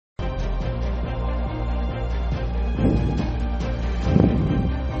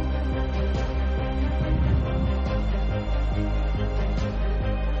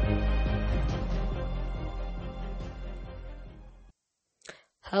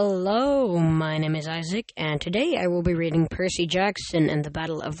Hello, my name is Isaac, and today I will be reading Percy Jackson and the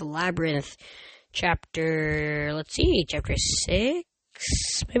Battle of the Labyrinth, chapter 6,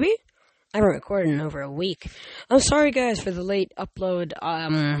 maybe? I haven't recorded in over a week. I'm sorry, guys, for the late upload.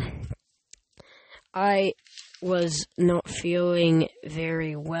 I was not feeling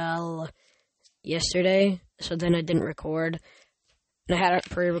very well yesterday, so then I didn't record, and I hadn't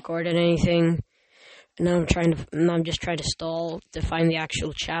pre-recorded anything. Now I'm just trying to stall to find the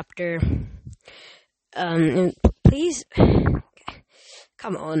actual chapter. And please,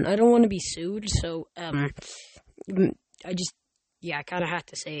 come on, I don't want to be sued, so, I kind of have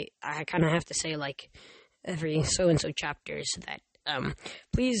to say, like, every so-and-so chapters that,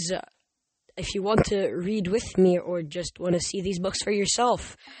 please, if you want to read with me or just want to see these books for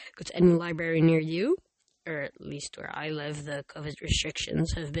yourself, go to any library near you, or at least where I live. The COVID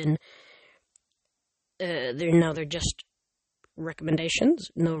restrictions have been they're just recommendations,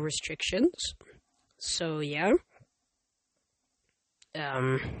 no restrictions. So yeah,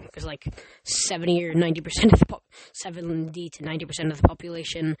 because like 70 to 90% of the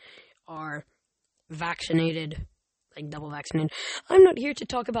population are vaccinated, like double vaccinated. I'm not here to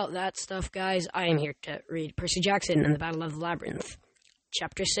talk about that stuff, guys. I am here to read Percy Jackson and the Battle of the Labyrinth,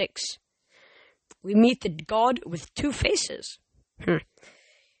 Chapter 6. We meet the god with two faces.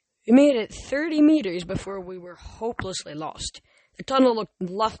 We made it 30 meters before we were hopelessly lost. The tunnel looked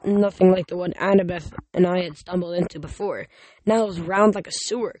nothing like the one Annabeth and I had stumbled into before. Now it was round like a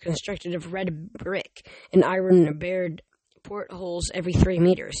sewer, constructed of red brick and iron-barred portholes every 3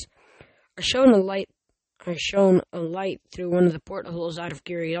 meters. I shone a light through one of the portholes out of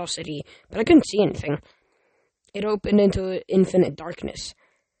curiosity, but I couldn't see anything. It opened into infinite darkness.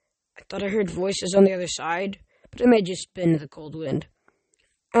 I thought I heard voices on the other side, but it may have just been the cold wind.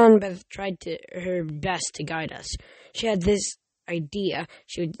 Annabeth tried her best to guide us. She had this idea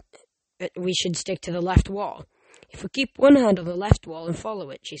that we should stick to the left wall. If we keep one hand on the left wall and follow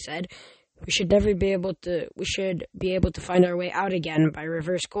it, she said, we should be able to find our way out again by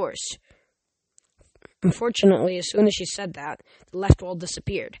reverse course. Unfortunately, as soon as she said that, the left wall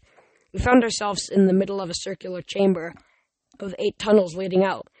disappeared. We found ourselves in the middle of a circular chamber with 8 tunnels leading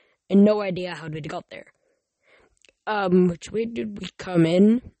out, and no idea how we got there. Which way did we come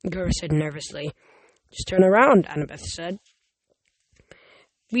in? Gura said nervously. Just turn around, Annabeth said.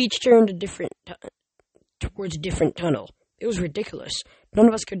 We each turned towards a different tunnel. It was ridiculous. None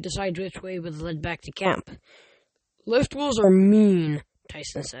of us could decide which way was led back to camp. Lift walls are mean,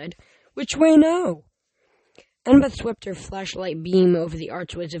 Tyson said. Which way now? Annabeth swept her flashlight beam over the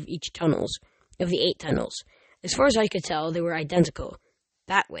archways of the 8 tunnels. As far as I could tell, they were identical.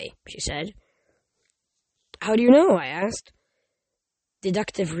 That way, she said. How do you know? I asked.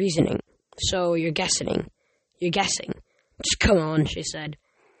 Deductive reasoning. So you're guessing. Just come on, she said.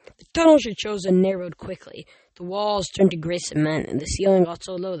 The tunnel she chose narrowed quickly. The walls turned to gray cement, and the ceiling got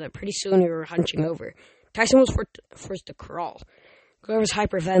so low that pretty soon we were hunching over. Tyson was forced to crawl. Whoever's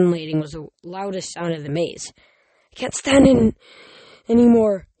hyperventilating was the loudest sound in the maze. I can't stand it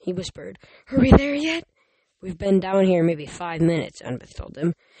anymore, he whispered. Are we there yet? We've been down here maybe 5 minutes, Annabeth told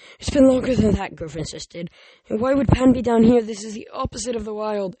him. It's been longer than that, Grover insisted. And why would Pan be down here? This is the opposite of the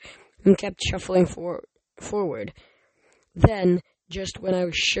wild. And kept shuffling forward. Then, just when I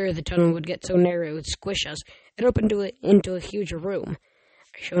was sure the tunnel would get so narrow it would squish us, it opened into a huge room.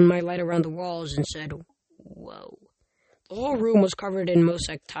 I shone my light around the walls and said, whoa. The whole room was covered in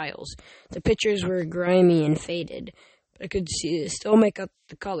mosaic tiles. The pictures were grimy and faded, but I could still make out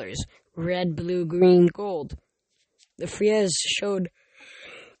the colors. Red, blue, green, gold. The frieze showed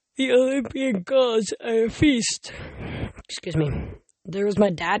the Olympian gods at a feast. Excuse me. There was my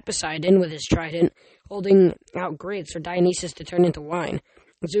dad beside him with his trident, holding out grapes for Dionysus to turn into wine.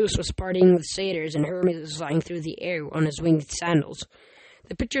 Zeus was partying with satyrs, and Hermes was flying through the air on his winged sandals.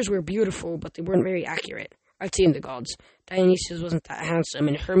 The pictures were beautiful, but they weren't very accurate. I'd seen the gods. Dionysus wasn't that handsome,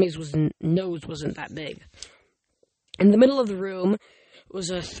 and Hermes' nose wasn't that big. In the middle of the room was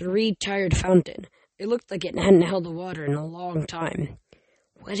a 3-tiered fountain. It looked like it hadn't held the water in a long time.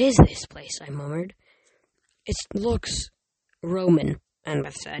 What is this place? I murmured. It looks Roman,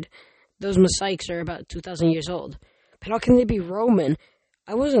 Annabeth said. Those mosaics are about 2,000 years old. But how can they be Roman?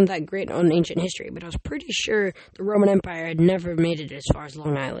 I wasn't that great on ancient history, but I was pretty sure the Roman Empire had never made it as far as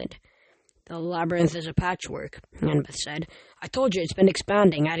Long Island. The labyrinth is a patchwork, Annabeth said. I told you it's been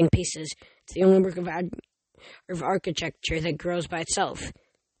expanding, adding pieces. It's the only work of architecture that grows by itself.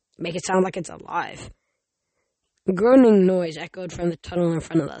 Make it sound like it's alive. A groaning noise echoed from the tunnel in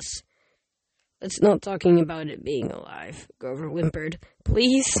front of us. Let's not talking about it being alive, Grover whimpered.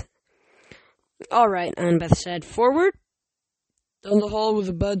 Please? All right, Annabeth said. Forward? Down the hall with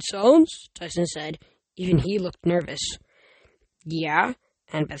the bad sounds? Tyson said. Even he looked nervous. Yeah,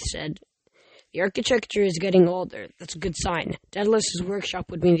 Annabeth said. The architecture is getting older. That's a good sign. Daedalus's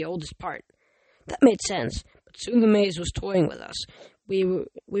workshop would be the oldest part. That made sense, but soon the maze was toying with us. We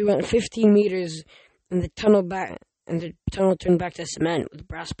went 15 meters, and the tunnel turned back to cement with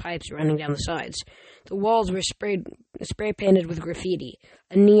brass pipes running down the sides. The walls were spray painted with graffiti.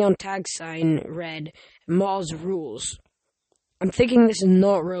 A neon tag sign read, Maw's Rules. I'm thinking this is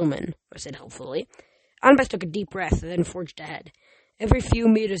not Roman, I said helpfully. Annabeth took a deep breath and then forged ahead. Every few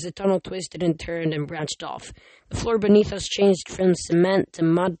meters the tunnel twisted and turned and branched off. The floor beneath us changed from cement to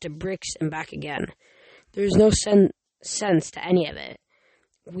mud to bricks and back again. There was no sense to any of it.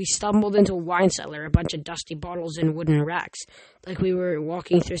 We stumbled into a wine cellar, a bunch of dusty bottles in wooden racks, like we were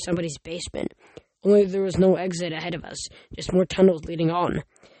walking through somebody's basement. Only there was no exit ahead of us, just more tunnels leading on.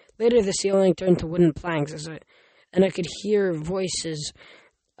 Later the ceiling turned to wooden planks, and I could hear voices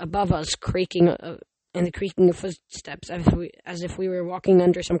above us creaking and the creaking of footsteps as if we were walking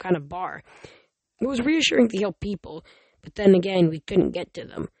under some kind of bar. It was reassuring to help people, but then again we couldn't get to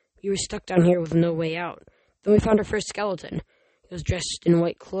them. We were stuck down here with no way out. Then we found our first skeleton. He was dressed in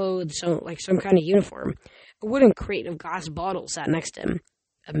white clothes, like some kind of uniform. A wooden crate of glass bottles sat next to him.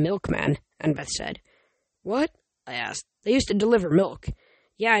 A milkman, Annabeth said. What? I asked. They used to deliver milk.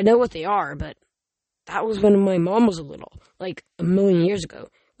 Yeah, I know what they are, but that was when my mom was little, like 1,000,000 years ago.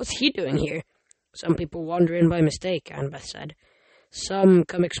 What's he doing here? Some people wander in by mistake, Annabeth said. Some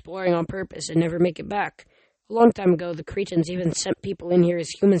come exploring on purpose and never make it back. A long time ago, the Cretans even sent people in here as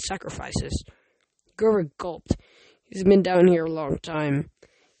human sacrifices. Grover gulped. He's been down here a long time.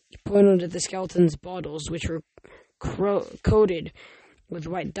 He pointed at the skeleton's bottles, which were coated with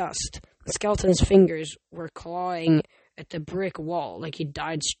white dust. The skeleton's fingers were clawing at the brick wall like he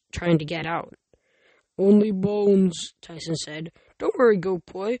died trying to get out. Only bones, Tyson said. Don't worry, Goat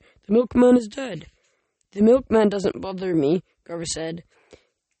Boy. The milkman is dead. The milkman doesn't bother me, Grover said.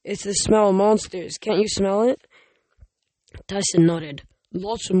 It's the smell of monsters. Can't you smell it? Tyson nodded.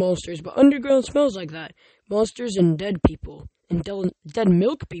 Lots of monsters, but underground smells like that. Monsters and dead people. And dead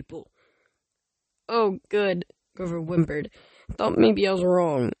milk people. Oh, good, Grover whimpered. Thought maybe I was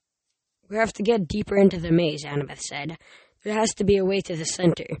wrong. We have to get deeper into the maze, Annabeth said. There has to be a way to the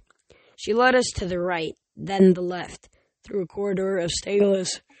center. She led us to the right, then the left, through a corridor of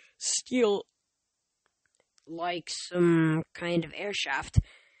stainless steel like some kind of air shaft,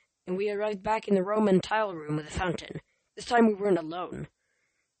 and we arrived back in the Roman tile room with a fountain. This time we weren't alone.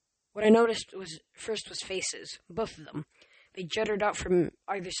 What I noticed was faces, both of them. They jutted out from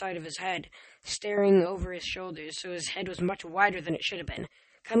either side of his head, staring over his shoulders, so his head was much wider than it should have been,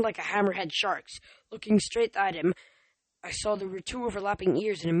 kind of like a hammerhead shark's. Looking straight at him, I saw there were two overlapping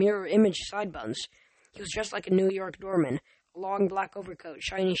ears and a mirror image sidebuns. He was dressed like a New York doorman, a long black overcoat,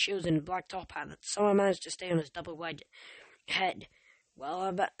 shiny shoes, and a black top hat that somehow managed to stay on his double-wide head.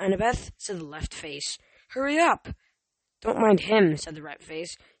 Well, Annabeth, said the left face. Hurry up! Don't mind him, said the right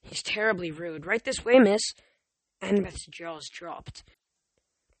face. He's terribly rude. Right this way, miss. Annabeth's jaws dropped.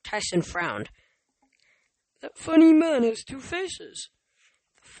 Tyson frowned. That funny man has two faces.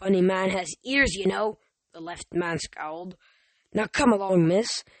 The funny man has ears, you know, the left man scowled. Now come along,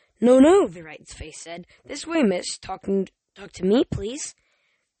 miss. No, the right face said. This way, miss. Talk to me, please.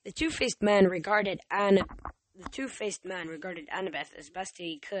 The two-faced man regarded Annabeth as best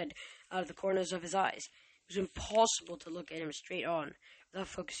he could out of the corners of his eyes. It was impossible to look at him straight on without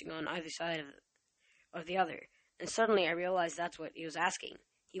focusing on either side of the other. And suddenly I realized that's what he was asking.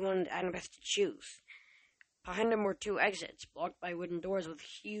 He wanted Annabeth to choose. Behind him were two exits, blocked by wooden doors with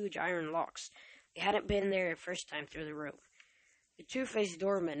huge iron locks. They hadn't been there the first time through the room. The two-faced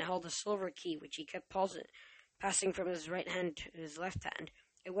doorman held a silver key, which he kept passing from his right hand to his left hand.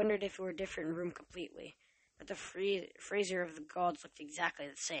 I wondered if it were a different room completely. But the Fraser of the gods looked exactly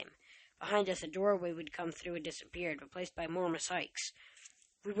the same. Behind us, a doorway we'd come through had disappeared, replaced by more mosaics.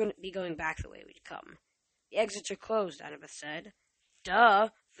 We wouldn't be going back the way we'd come. The exits are closed, Annabeth said. Duh,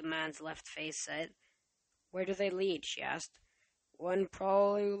 the man's left face said. Where do they lead, she asked. One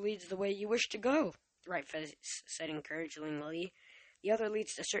probably leads the way you wish to go, the right face said encouragingly. The other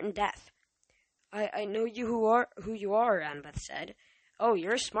leads to certain death. I know who you are, Annabeth said. Oh,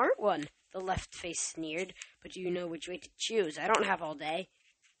 you're a smart one, the left face sneered. But do you know which way to choose? I don't have all day.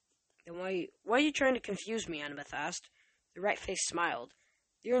 Then why are you trying to confuse me, Annabeth asked. The right face smiled.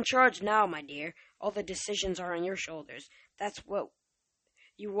 You're in charge now, my dear. All the decisions are on your shoulders. That's what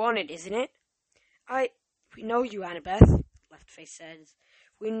you wanted, isn't it? We know you, Annabeth, left face says.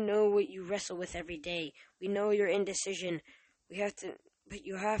 We know what you wrestle with every day. We know your indecision.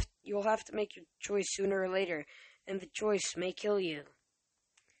 You'll have to make your choice sooner or later. and the choice may kill you.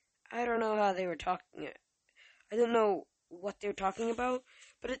 I don't know how they were talking. I don't know what they were talking about,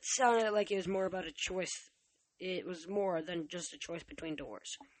 but it sounded like it was more about a choice. It was more than just a choice between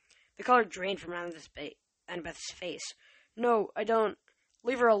doors. The color drained from Annabeth's face. No, I don't.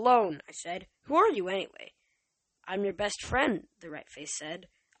 Leave her alone, I said. Who are you, anyway? I'm your best friend, the right face said.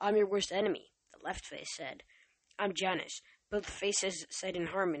 I'm your worst enemy, the left face said. I'm Janus, both faces said in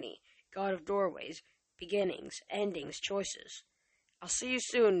harmony, god of doorways, beginnings, endings, choices. I'll see you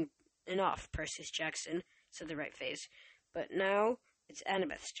soon enough, Percy Jackson, said the right face. But now it's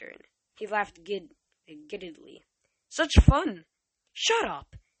Annabeth's turn. He laughed giddily. Such fun! Shut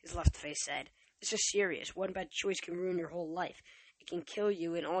up, his left face said. This is serious. One bad choice can ruin your whole life. It can kill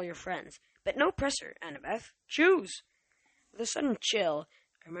you and all your friends. But no pressure, Annabeth. Choose! With a sudden chill,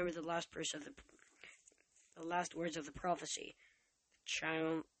 I remembered the last words of the prophecy.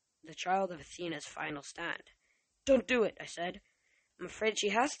 The child of Athena's final stand. Don't do it, I said. I'm afraid she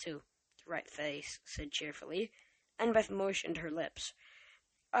has to, the right face said cheerfully. Annabeth motioned her lips.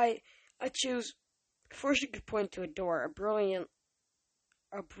 I choose. Before she could point to a door, a brilliant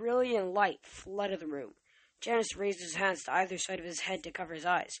light flooded the room. Janus raised his hands to either side of his head to cover his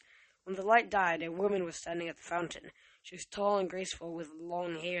eyes. When the light died, a woman was standing at the fountain. She was tall and graceful, with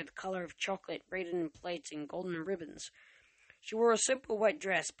long hair the color of chocolate, braided in plaits and golden ribbons. She wore a simple white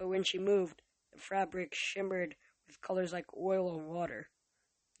dress, but when she moved, the fabric shimmered with colors like oil or water.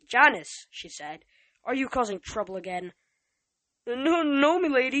 Janus, she said, are you causing trouble again? No,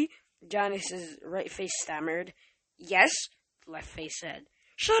 milady, Janus's right face stammered. Yes, the left face said.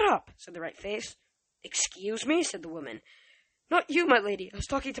 Shut up, said the right face. Excuse me, said the woman. Not you, my lady. I was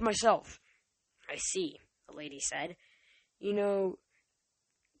talking to myself. I see, the lady said. You know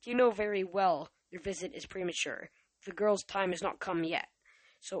very well your visit is premature. The girl's time has not come yet.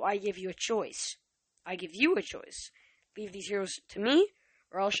 So I give you a choice. Leave these heroes to me,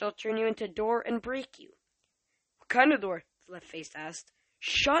 or else shall turn you into a door and break you. What kind of door? The left face asked.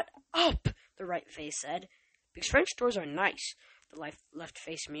 Shut up, the right face said. Because French doors are nice, the left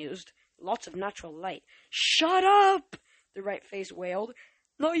face mused. Lots of natural light. Shut up, the right face wailed.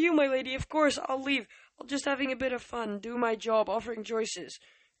 Not you, my lady, of course, I'll leave. I'm just having a bit of fun, do my job, offering choices.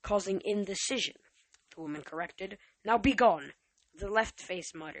 Causing indecision, the woman corrected. Now be gone, the left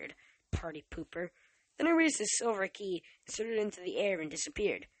face muttered. Party pooper. Then he raised his silver key, inserted it into the air, and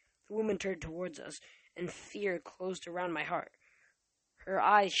disappeared. The woman turned towards us, and fear closed around my heart. Her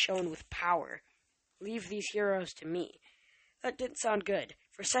eyes shone with power. Leave these heroes to me. That didn't sound good.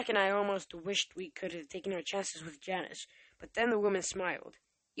 For a second I almost wished we could have taken our chances with Janus, but then the woman smiled.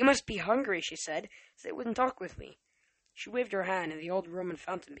 You must be hungry, she said, so they wouldn't talk with me. She waved her hand, and the old Roman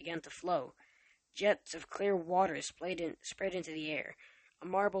fountain began to flow. Jets of clear water spread into the air. A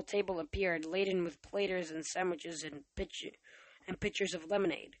marble table appeared, laden with platters and sandwiches and pitchers of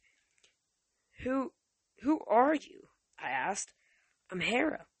lemonade. Who are you? I asked. I'm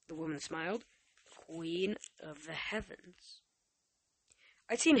Hera, the woman smiled. Queen of the heavens.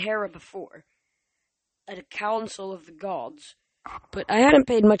 I'd seen Hera before, at a council of the gods, but I hadn't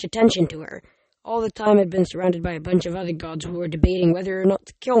paid much attention to her. All the time I'd been surrounded by a bunch of other gods who were debating whether or not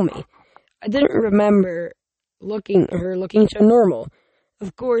to kill me. I didn't remember her looking so normal.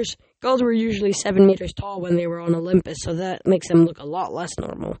 Of course, gods were usually 7 meters tall when they were on Olympus, so that makes them look a lot less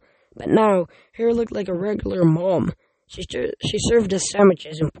normal. But now, Hera looked like a regular mom. She served us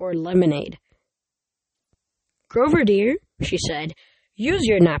sandwiches and poured lemonade. Grover, dear, she said, use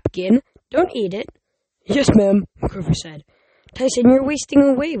your napkin. Don't eat it. Yes, ma'am, Grover said. Tyson, you're wasting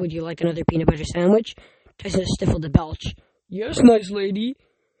away. Would you like another peanut butter sandwich? Tyson stifled a belch. Yes, nice lady.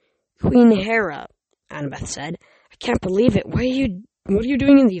 Queen Hera, Annabeth said. I can't believe it. What are you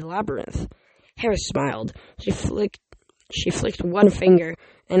doing in the labyrinth? Hera smiled. She flicked one finger,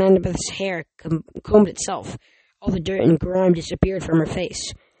 and Annabeth's hair combed itself. All the dirt and grime disappeared from her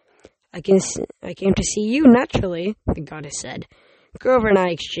face. I came to see you, naturally, the goddess said. Grover and I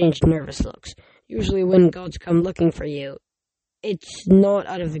exchanged nervous looks. Usually when gods come looking for you, it's not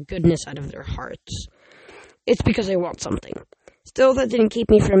out of the goodness out of their hearts. It's because they want something. Still, that didn't keep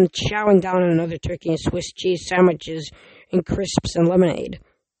me from chowing down on another turkey and Swiss cheese sandwiches and crisps and lemonade.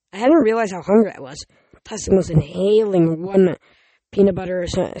 I hadn't realized how hungry I was. Tyson was inhaling one peanut butter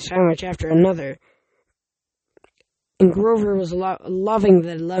sandwich after another, and Grover was loving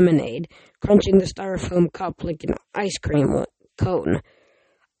the lemonade, crunching the styrofoam cup like an ice cream cone.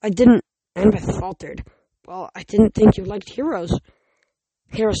 Annabeth faltered. Well, I didn't think you liked heroes.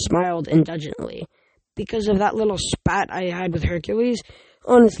 Hera smiled indulgently. Because of that little spat I had with Hercules,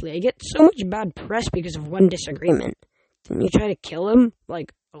 honestly, I get so much bad press because of one disagreement. Didn't you try to kill him,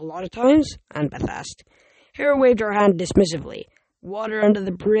 like, a lot of times? Annabeth asked. Hera waved her hand dismissively. Water under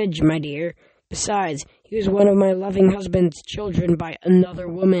the bridge, my dear. Besides, he was one of my loving husband's children by another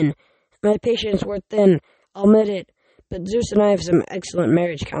woman. My patience wore thin, I'll admit it, but Zeus and I have some excellent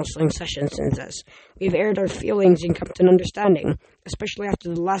marriage counseling sessions since this. We've aired our feelings and come to an understanding, especially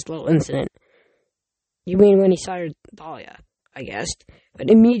after the last little incident. You mean when he sired Thalia, I guessed, but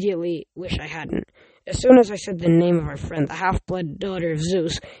immediately wish I hadn't. As soon as I said the name of our friend, the half-blood daughter of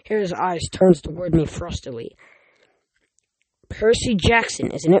Zeus, Hera's eyes turned toward me frostily. Percy Jackson,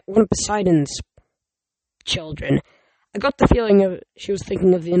 isn't it? One of Poseidon's children. I got the feeling she was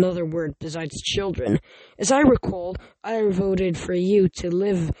thinking of another word besides children. As I recall, I voted for you to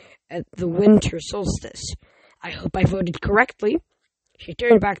live at the winter solstice. I hope I voted correctly. She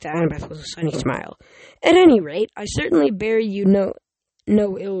turned back to Annabeth with a sunny smile. At any rate, I certainly bear you no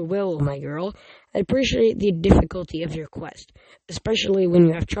ill will, my girl. I appreciate the difficulty of your quest, especially when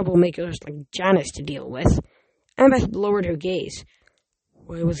you have troublemakers like Janus to deal with. Annabeth lowered her gaze.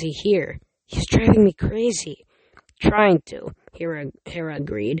 Why was he here? He's driving me crazy. Trying to, Hera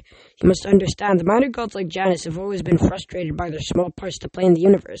agreed. You must understand, the minor gods like Janus have always been frustrated by their small parts to play in the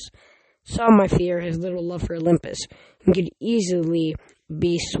universe. Some, I fear, his little love for Olympus, and could easily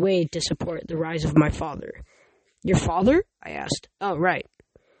be swayed to support the rise of my father. Your father? I asked. Oh, right.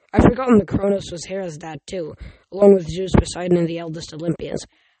 I'd forgotten that Kronos was Hera's dad, too, along with Zeus, Poseidon, and the eldest Olympians.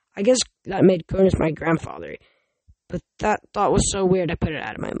 I guess that made Kronos my grandfather. But that thought was so weird I put it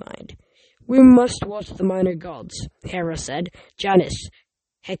out of my mind. We must watch the minor gods, Hera said. Janus,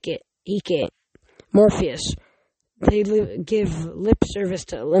 Hecate, Morpheus. They give lip service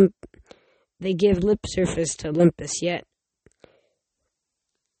to Olympus,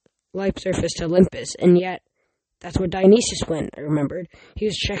 and yet that's where Dionysus went, I remembered. He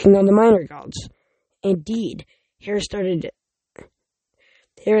was checking on the minor gods. Indeed, Hera stared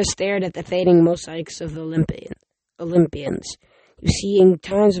at the fading mosaics of the Olympians. You see, in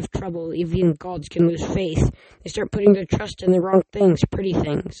times of trouble, even gods can lose faith. They start putting their trust in the wrong things, petty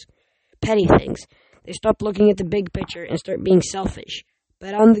things. They stop looking at the big picture and start being selfish.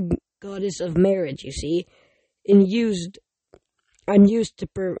 But I'm the goddess of marriage, you see, and I'm used to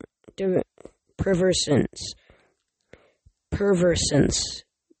perversance.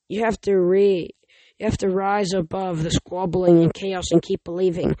 You have to rise above the squabbling and chaos and keep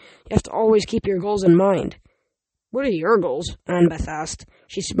believing. You have to always keep your goals in mind. What are your goals? Annabeth asked.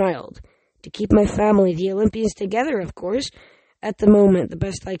 She smiled. To keep my family, the Olympians, together, of course. At the moment, the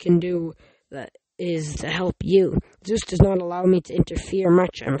best I can do is to help you. Zeus does not allow me to interfere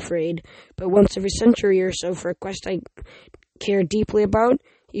much, I'm afraid, but once every century or so for a quest I care deeply about,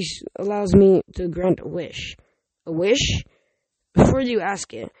 he allows me to grant a wish. A wish? Before you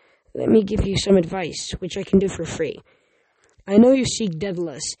ask it, let me give you some advice, which I can do for free. I know you seek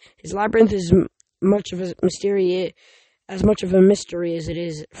Daedalus. His labyrinth is as much of a mystery as it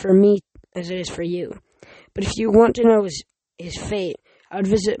is for me as it is for you. But if you want to know his fate, I would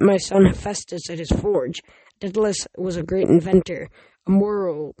visit my son Hephaestus at his forge. Daedalus was a great inventor,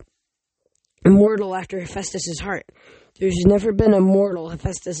 immortal after Hephaestus' heart. There's never been a mortal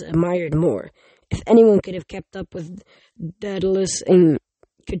Hephaestus admired more. If anyone could have kept up with Daedalus and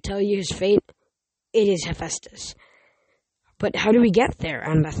could tell you his fate, it is Hephaestus. But how do we get there?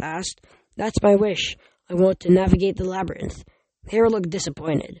 Annabeth asked. That's my wish. I want to navigate the labyrinth. Hera looked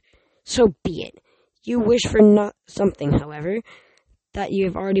disappointed. So be it. You wish for something, however, that you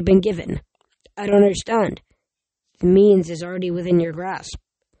have already been given. I don't understand. The means is already within your grasp.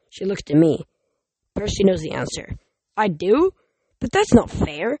 She looked at me. Percy knows the answer. I do? But that's not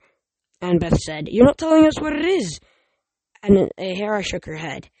fair, Annabeth said. You're not telling us what it is. And Hera shook her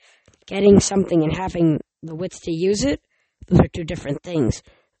head. Getting something and having the wits to use it? Those are two different things.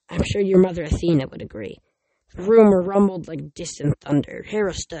 I'm sure your mother Athena would agree. The room rumbled like distant thunder.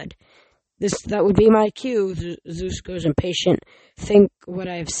 Hera stood. That would be my cue, Zeus goes impatient. Think what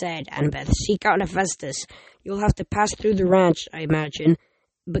I have said, Annabeth. Seek out Hephaestus. You'll have to pass through the ranch, I imagine.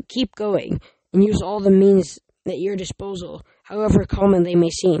 But keep going, and use all the means at your disposal, however common they may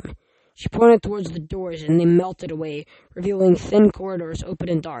seem. She pointed towards the doors, and they melted away, revealing thin corridors open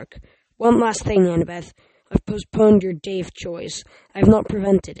and dark. One last thing, Annabeth. I've postponed your day of choice. I have not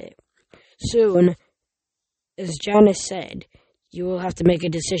prevented it. Soon, as Janus said, you will have to make a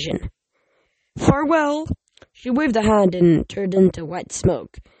decision. Farewell! She waved a hand and turned into white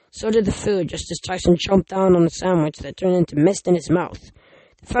smoke. So did the food, just as Tyson chomped down on a sandwich that turned into mist in his mouth.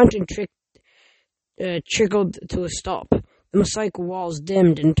 The fountain trickled to a stop. The mosaic walls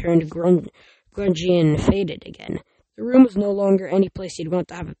dimmed and turned grungy and faded again. The room was no longer any place you'd want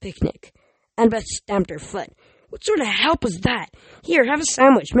to have a picnic. Annabeth stamped her foot. What sort of help was that? Here, have a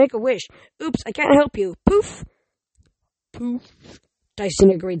sandwich, make a wish. Oops, I can't help you. Poof. Poof.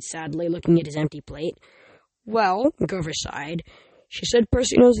 Tyson agreed sadly, looking at his empty plate. Well, Grover sighed. She said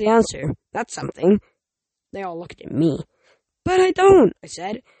Percy knows the answer. That's something. They all looked at me. But I don't, I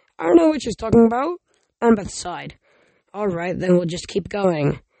said. I don't know what she's talking about. Annabeth sighed. All right, then we'll just keep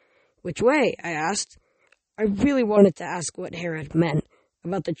going. Which way? I asked. I really wanted to ask what Herod meant,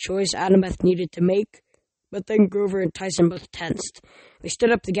 about the choice Annabeth needed to make, but then Grover and Tyson both tensed. They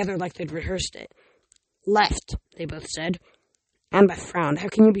stood up together like they'd rehearsed it. Left, they both said. Annabeth frowned. How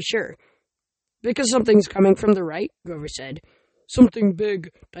can you be sure? Because something's coming from the right, Grover said. Something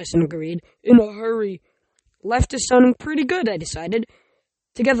big, Tyson agreed. In a hurry. Left is sounding pretty good, I decided.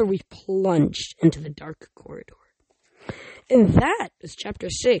 Together we plunged into the dark corridor. And that is chapter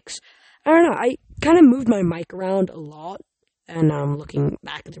 6. I don't know, I kind of moved my mic around a lot, and I'm looking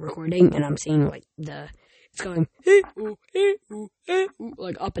back at the recording, and I'm seeing, like, it's going, hey, ooh, hey, ooh, hey, ooh,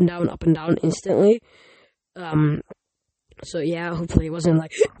 like, up and down instantly. So yeah, hopefully it wasn't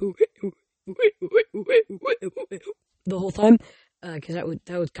like, the whole time, because that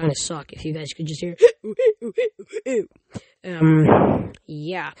would kind of suck if you guys could just hear,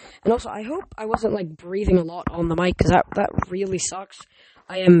 yeah. And also, I hope I wasn't, like, breathing a lot on the mic, because that really sucks.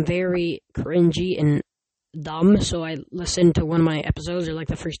 I am very cringy and dumb, so I listened to one of my episodes, or, like,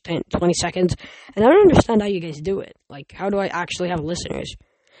 the first 20 seconds, and I don't understand how you guys do it. Like, how do I actually have listeners?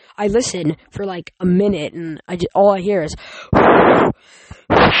 I listen for, like, a minute, and all I hear is,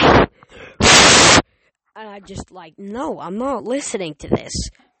 and I just, like, no, I'm not listening to this.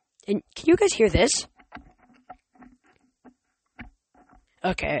 And can you guys hear this?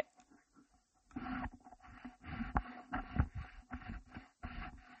 Okay.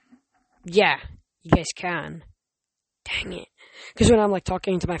 Yeah, you guys can. Dang it. Because when I'm, like,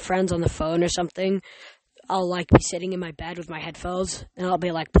 talking to my friends on the phone or something, I'll, like, be sitting in my bed with my headphones, and I'll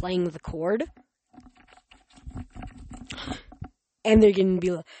be, like, playing the chord. And they're gonna be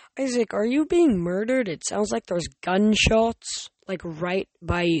like, Isaac, are you being murdered? It sounds like there's gunshots, like, right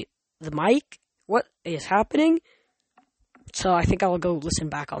by the mic. What is happening? So I think I'll go listen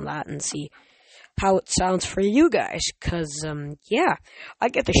back on that and see how it sounds for you guys. Because, yeah, I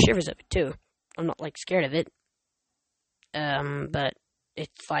get the shivers of it, too. I'm not, like, scared of it. But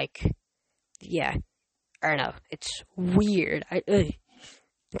it's, like, yeah, I don't know. It's weird. It's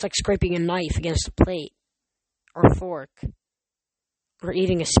like scraping a knife against a plate. Or a fork. Or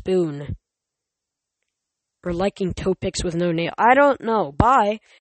eating a spoon. Or liking toe picks with no nail. I don't know. Bye.